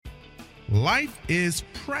Life is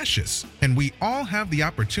precious, and we all have the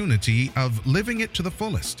opportunity of living it to the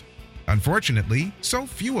fullest. Unfortunately, so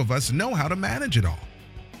few of us know how to manage it all.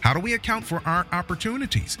 How do we account for our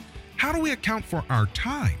opportunities? How do we account for our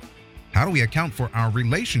time? How do we account for our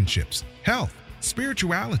relationships, health,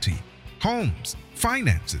 spirituality, homes,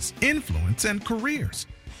 finances, influence, and careers?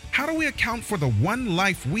 How do we account for the one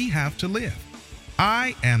life we have to live?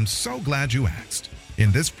 I am so glad you asked.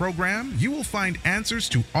 In this program, you will find answers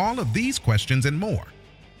to all of these questions and more.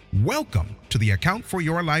 Welcome to the Account for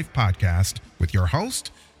Your Life podcast with your host,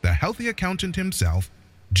 the healthy accountant himself,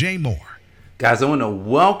 Jay Moore. Guys, I want to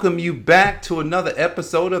welcome you back to another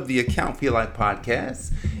episode of the Account for Your Life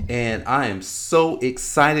podcast. And I am so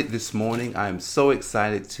excited this morning. I am so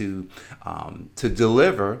excited to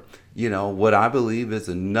deliver, what I believe is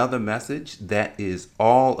another message that is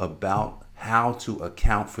all about how to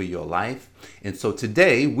account for your life. And so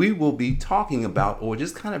today we will be talking about, or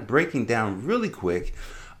just kind of breaking down really quick,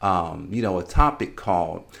 a topic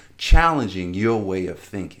called challenging your way of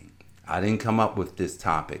thinking. I didn't come up with this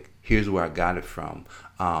topic. Here's where I got it from.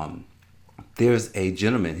 There's a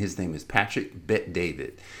gentleman, his name is Patrick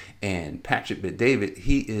Bet-David. And Patrick Bet-David,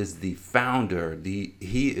 he is the founder,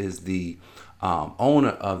 he is the owner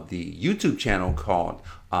of the YouTube channel called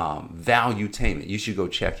Valuetainment. You should go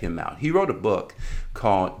check him out. He wrote a book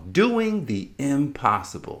called Doing the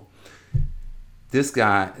Impossible. This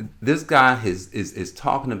guy is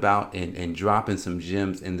talking about and dropping some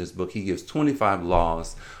gems in this book. He gives 25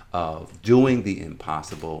 laws of doing the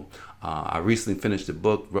impossible. I recently finished the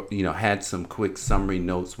book, had some quick summary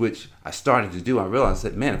notes, which I started to do. I realized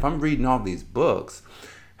that, man, if I'm reading all these books,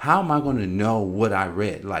 how am I going to know what I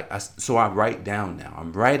read? So I write down now.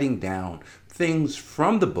 I'm writing down things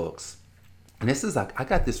from the books. And this is I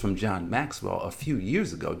got this from John Maxwell a few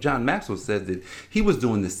years ago. John Maxwell said that he was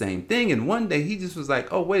doing the same thing. And one day he just was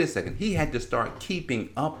like, oh, wait a second. He had to start keeping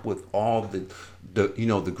up with all the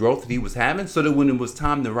growth that he was having, so that when it was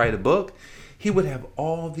time to write a book, he would have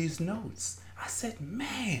all these notes. I said,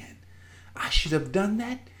 man, I should have done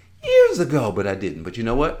that years ago, but I didn't. But you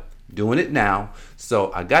know what? Doing it now.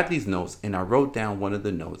 So I got these notes and I wrote down one of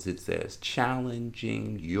the notes. It says,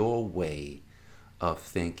 challenging your way of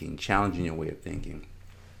thinking. Challenging your way of thinking.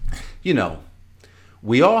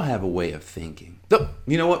 We all have a way of thinking.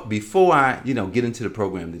 You know what? Before I, get into the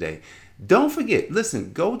program today, don't forget,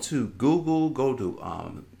 listen, go to Google, go to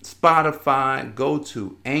Spotify, go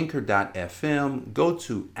to Anchor.fm, go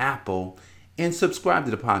to Apple, and subscribe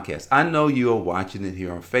to the podcast. I know you are watching it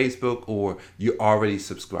here on Facebook or you're already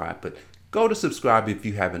subscribed, but go to subscribe if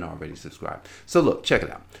you haven't already subscribed. So look, check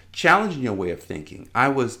it out. Challenging your way of thinking. I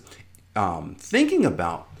was thinking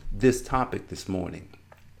about this topic this morning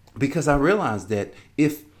because I realized that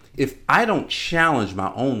if I don't challenge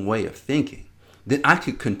my own way of thinking, then I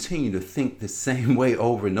could continue to think the same way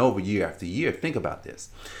over and over, year after year. Think about this.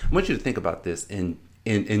 I want you to think about this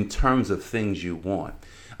in terms of things you want.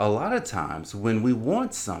 A lot of times when we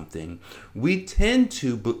want something, we tend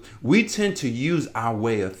to use our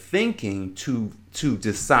way of thinking to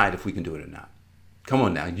decide if we can do it or not. Come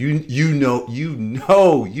on now. You know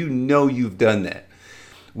you've done that.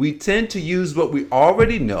 We tend to use what we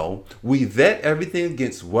already know. We vet everything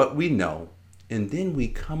against what we know, and then we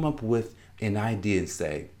come up with an idea and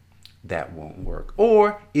say, that won't work,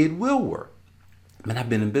 or it will work. Man, I've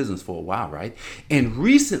been in business for a while, right? And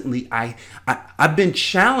recently I've been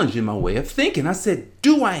challenging my way of thinking. I said,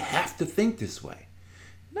 do I have to think this way?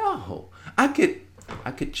 No, I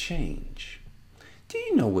could change. Do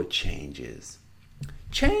you know what change is?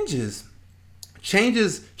 Change is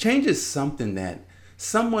something that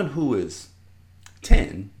someone who is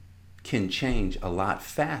 10 can change a lot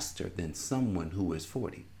faster than someone who is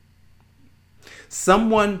 40.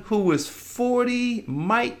 Someone who is 40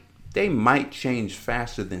 might change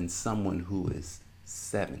faster than someone who is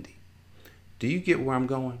 70. Do you get where I'm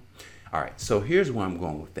going? All right, so here's where I'm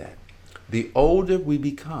going with that. The older we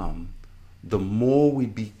become, the more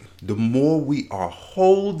we are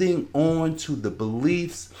holding on to the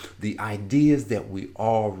beliefs, the ideas that we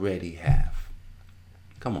already have.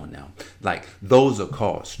 Come on now. Like, those are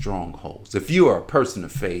called strongholds. If you are a person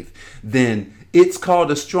of faith, then it's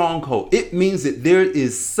called a stronghold. It means that there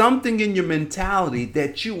is something in your mentality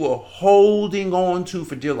that you are holding on to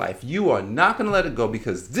for dear life. You are not going to let it go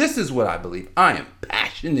because this is what I believe. I am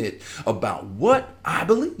passionate about what I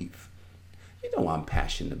believe. I'm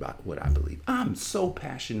passionate about what I believe. I'm so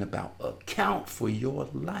passionate about account for your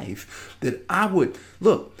life that I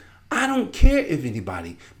don't care if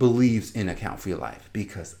anybody believes in account for your life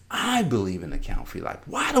because I believe in account for your life.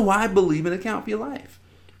 Why do I believe in account for your life?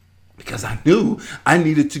 because I knew I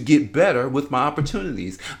needed to get better with my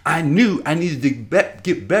opportunities. I knew I needed to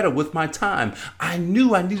get better with my time. I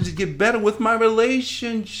knew I needed to get better with my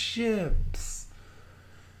relationships.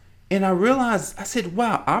 And I realized, I said,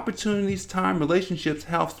 wow, opportunities, time, relationships,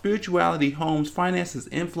 health, spirituality, homes, finances,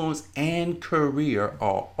 influence, and career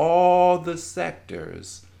are all the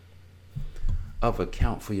sectors of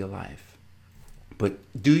account for your life. But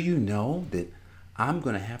do you know that I'm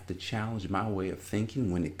going to have to challenge my way of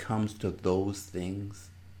thinking when it comes to those things?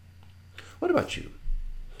 What about you?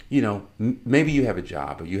 You know, maybe you have a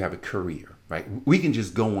job or you have a career, right? We can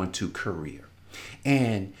just go on to career.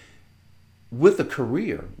 And with a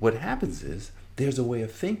career, what happens is there's a way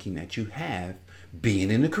of thinking that you have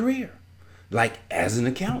being in a career. Like as an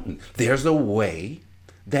accountant, there's a way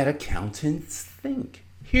that accountants think.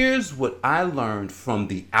 Here's what I learned from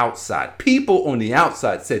the outside. People on the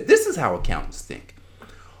outside said, this is how accountants think.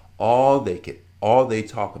 All they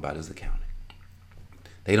talk about is accounting.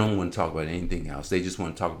 They don't want to talk about anything else. They just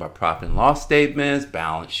want to talk about profit and loss statements,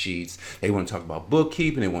 balance sheets. They want to talk about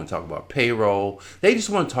bookkeeping. They want to talk about payroll. They just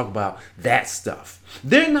want to talk about that stuff.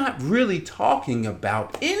 They're not really talking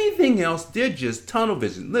about anything else. They're just tunnel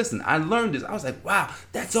vision. Listen, I learned this. I was like, wow,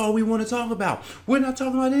 that's all we want to talk about. We're not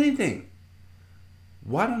talking about anything.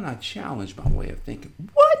 Why don't I challenge my way of thinking?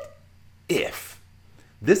 What if?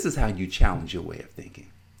 This is how you challenge your way of thinking.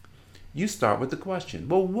 You start with the question,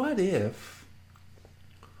 well, what if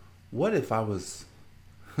I was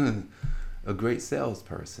a great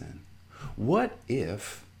salesperson? What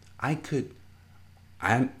if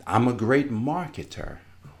I'm a great marketer?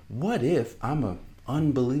 What if I'm an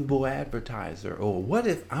unbelievable advertiser? Or what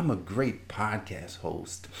if I'm a great podcast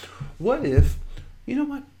host? What if, you know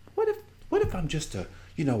what? What if I'm just a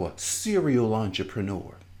serial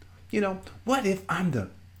entrepreneur? What if I'm the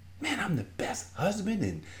best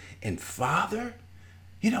husband and father?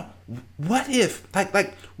 What if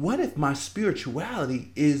what if my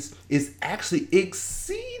spirituality is actually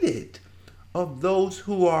exceeded of those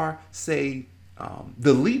who are, say,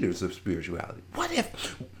 the leaders of spirituality? What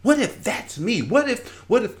if that's me? What if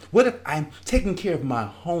I'm taking care of my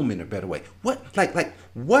home in a better way? What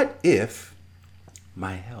if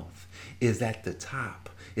my health is at the top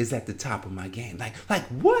of my game?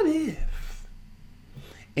 What if?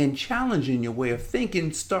 And challenging your way of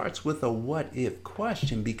thinking starts with a what if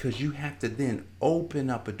question, because you have to then open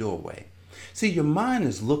up a doorway. See, your mind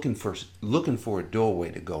is looking for a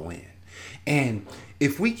doorway to go in. And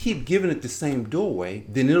if we keep giving it the same doorway,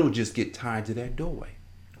 then it'll just get tied to that doorway.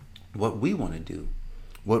 What we want to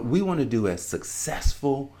do as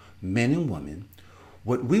successful men and women,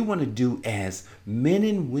 what we want to do as men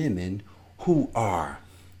and women who are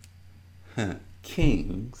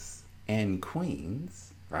kings and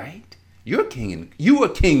queens, right? You a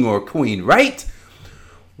king or a queen, right?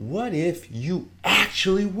 What if you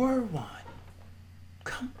actually were one?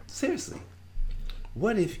 Seriously.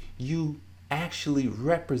 What if you actually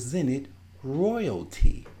represented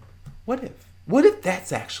royalty? What if? What if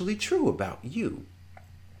that's actually true about you?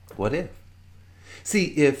 What if? See,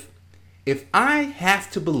 if I have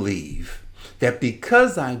to believe that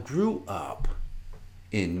because I grew up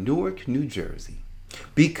in Newark, New Jersey,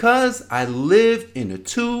 because I lived in a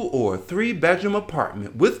 2 or 3 bedroom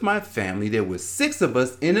apartment with my family, there were 6 of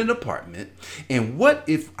us in an apartment, and what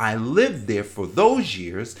if I lived there for those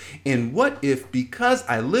years, and what if because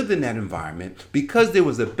I lived in that environment, because there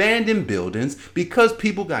was abandoned buildings, because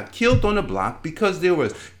people got killed on the block, because there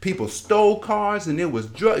was people stole cars, and it was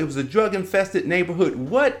a drug infested neighborhood,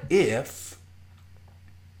 what if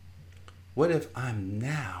I'm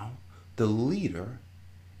now the leader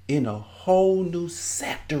in a whole new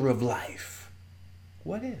sector of life?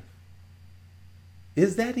 What if?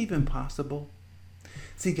 Is that even possible?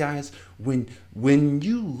 See, guys, when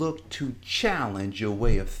you look to challenge your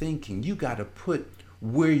way of thinking, you got to put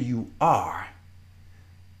where you are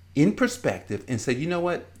in perspective and say, you know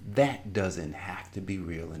what? That doesn't have to be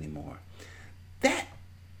real anymore.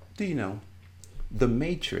 The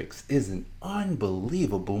Matrix is an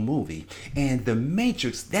unbelievable movie. And The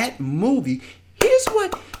Matrix, that movie, Here's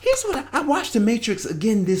what I watched The Matrix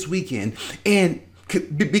again this weekend, and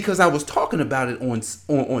because I was talking about it on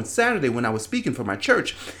Saturday when I was speaking for my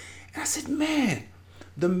church, and I said, man,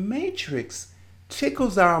 The Matrix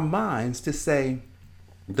tickles our minds to say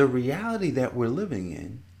the reality that we're living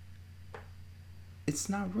in, it's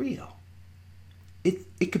not real.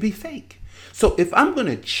 It could be fake. So if I'm going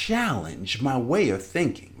to challenge my way of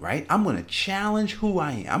thinking, right? I'm going to challenge who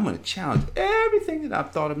I am. I'm going to challenge everything that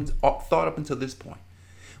I've thought up until this point.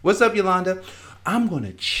 What's up, Yolanda? I'm going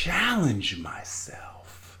to challenge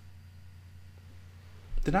myself.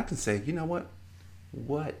 Then I can say, you know what?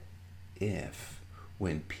 What if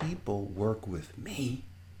when people work with me,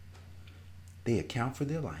 they account for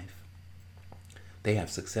their life, they have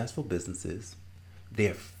successful businesses,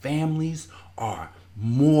 their families are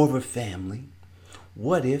more of a family?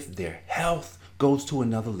 What if their health goes to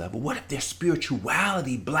another level? What if their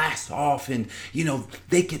spirituality blasts off and,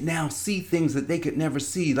 they could now see things that they could never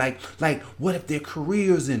see? Like what if their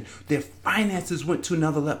careers and their finances went to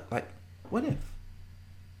another level? Like, what if?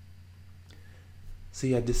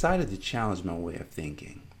 See, I decided to challenge my way of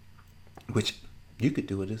thinking, which you could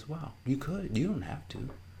do it as well. You could. You don't have to.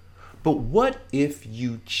 But what if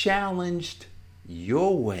you challenged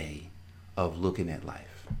your way of looking at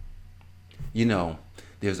life?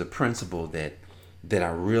 There's a principle that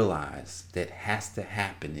I realize that has to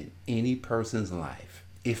happen in any person's life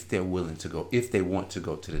if they want to go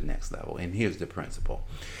to the next level. And here's the principle.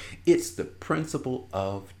 It's the principle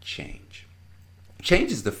of change.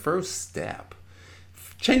 Change is the first step.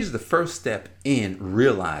 Change is the first step in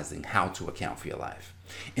realizing how to account for your life.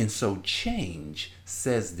 And so change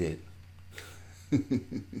says that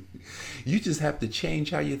you just have to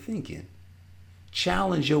change how you're thinking.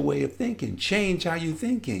 Challenge your way of thinking. Change how you're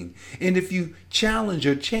thinking. And if you challenge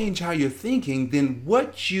or change how you're thinking, then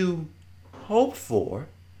what you hope for,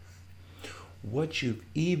 what you've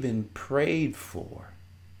even prayed for,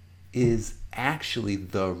 is actually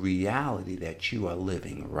the reality that you are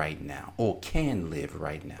living right now or can live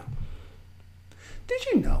right now. Do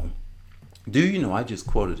you know I just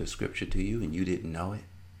quoted a scripture to you and you didn't know it?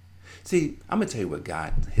 See, I'm going to tell you what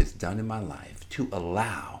God has done in my life to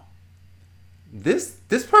allow this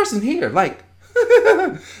person here,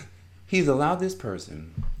 he's allowed this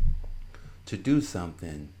person to do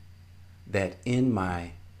something that in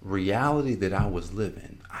my reality that I was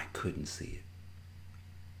living, I couldn't see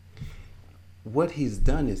it. What he's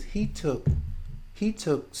done is he took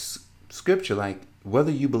scripture, like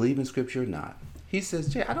whether you believe in scripture or not. He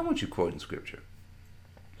says, Jay, I don't want you quoting scripture.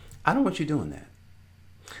 I don't want you doing that.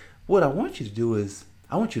 What I want you to do is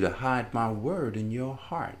I want you to hide my word in your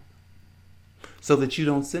heart so that you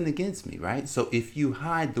don't sin against me, right? So if you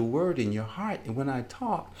hide the word in your heart, and when I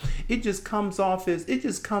talk, it just comes off as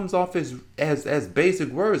basic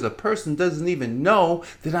words. A person doesn't even know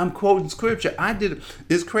that I'm quoting scripture.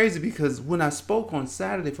 It's crazy because when I spoke on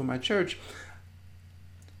Saturday for my church,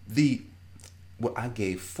 I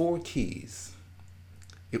gave 4 keys.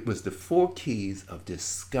 It was the 4 keys of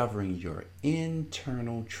discovering your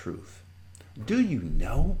internal truth. Do you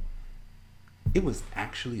know? It was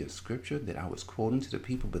actually a scripture that I was quoting to the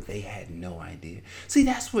people, but they had no idea. See,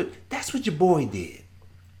 that's what your boy did.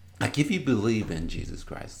 Like, if you believe in Jesus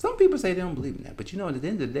Christ, some people say they don't believe in that, but at the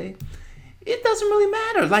end of the day, it doesn't really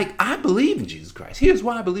matter. Like, I believe in Jesus Christ. Here's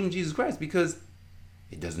why I believe in Jesus Christ, because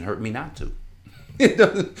it doesn't hurt me not to. It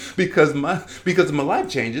doesn't, because my life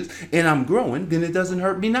changes and I'm growing, then it doesn't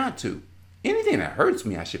hurt me not to. Anything that hurts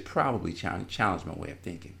me, I should probably challenge my way of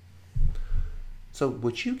thinking. So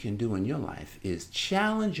what you can do in your life is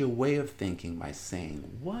challenge your way of thinking by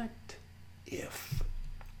saying, what if?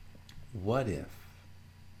 What if?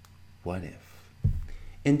 What if?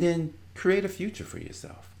 And then create a future for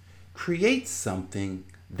yourself. Create something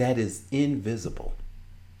that is invisible.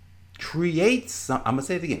 I'm going to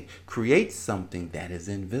say it again. Create something that is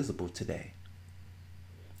invisible today.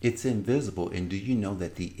 It's invisible. And do you know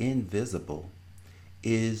that the invisible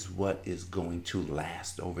is what is going to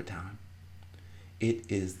last over time?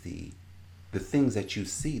 It is the things that you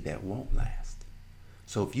see that won't last.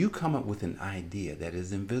 So if you come up with an idea that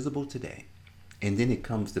is invisible today, and then it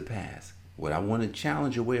comes to pass, what I want to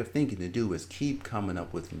challenge your way of thinking to do is keep coming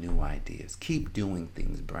up with new ideas. Keep doing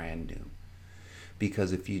things brand new.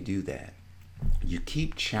 Because if you do that, you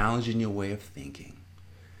keep challenging your way of thinking,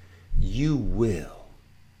 you will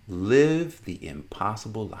live the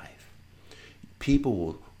impossible life.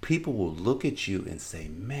 People will look at you and say,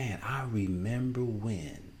 man, I remember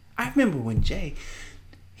when Jay,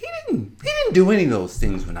 he didn't do any of those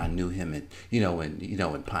things when I knew him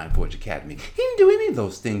in Pine Forge Academy. He didn't do any of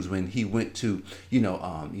those things when he went to,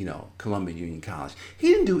 Columbia Union College. He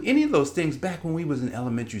didn't do any of those things back when we was in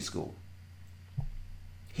elementary school.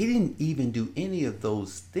 He didn't even do any of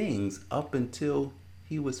those things up until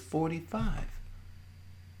he was 45.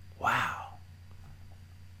 Wow.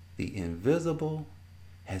 The invisible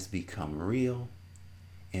has become real,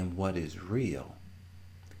 and what is real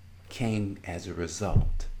came as a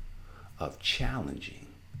result of challenging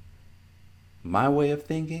my way of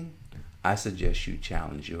thinking. I suggest you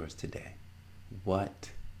challenge yours today.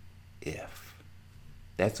 What if?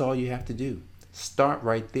 That's all you have to do. Start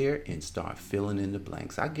right there and start filling in the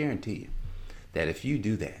blanks. I guarantee you that if you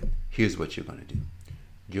do that, here's what you're going to do.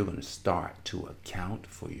 You're going to start to account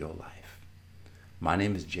for your life. My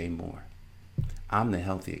name is Jay Moore. I'm the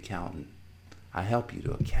Healthy Accountant. I help you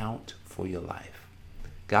to account for your life.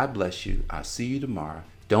 God bless you. I'll see you tomorrow.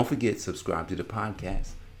 Don't forget, subscribe to the podcast.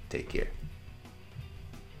 Take care.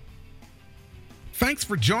 Thanks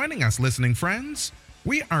for joining us, listening friends.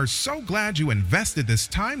 We are so glad you invested this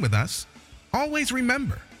time with us. Always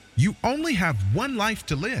remember, you only have one life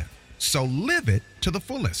to live, so live it to the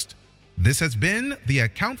fullest. This has been the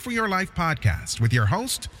Account for Your Life podcast with your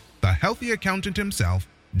host, the Healthy Accountant himself,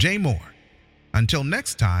 Jay Moore. Until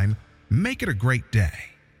next time, make it a great day.